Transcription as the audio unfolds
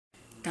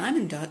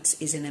Diamond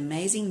dots is an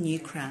amazing new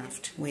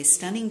craft where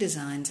stunning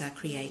designs are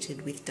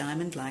created with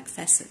diamond-like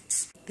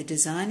facets. The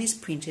design is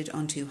printed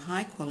onto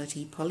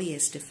high-quality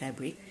polyester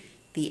fabric.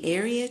 The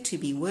area to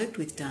be worked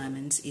with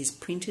diamonds is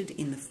printed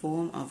in the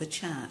form of a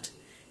chart,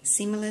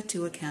 similar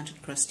to a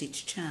counted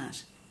cross-stitch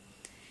chart.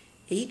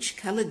 Each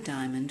coloured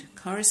diamond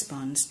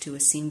corresponds to a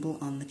symbol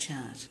on the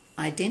chart.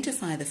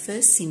 Identify the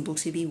first symbol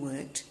to be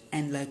worked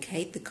and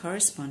locate the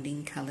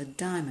corresponding coloured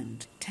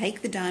diamond.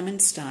 Take the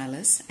diamond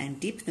stylus and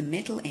dip the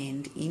metal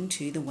end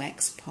into the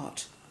wax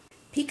pot.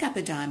 Pick up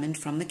a diamond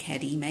from the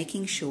caddy,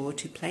 making sure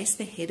to place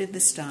the head of the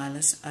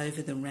stylus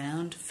over the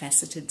round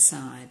faceted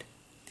side.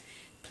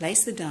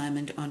 Place the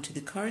diamond onto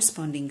the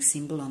corresponding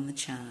symbol on the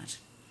chart.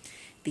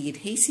 The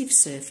adhesive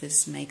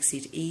surface makes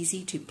it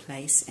easy to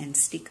place and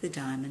stick the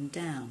diamond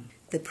down.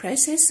 The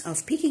process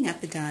of picking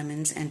up the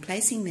diamonds and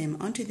placing them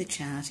onto the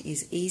chart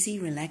is easy,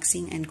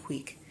 relaxing and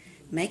quick,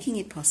 making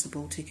it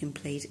possible to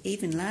complete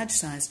even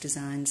large-sized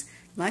designs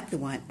like the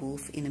white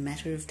wolf in a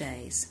matter of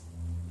days.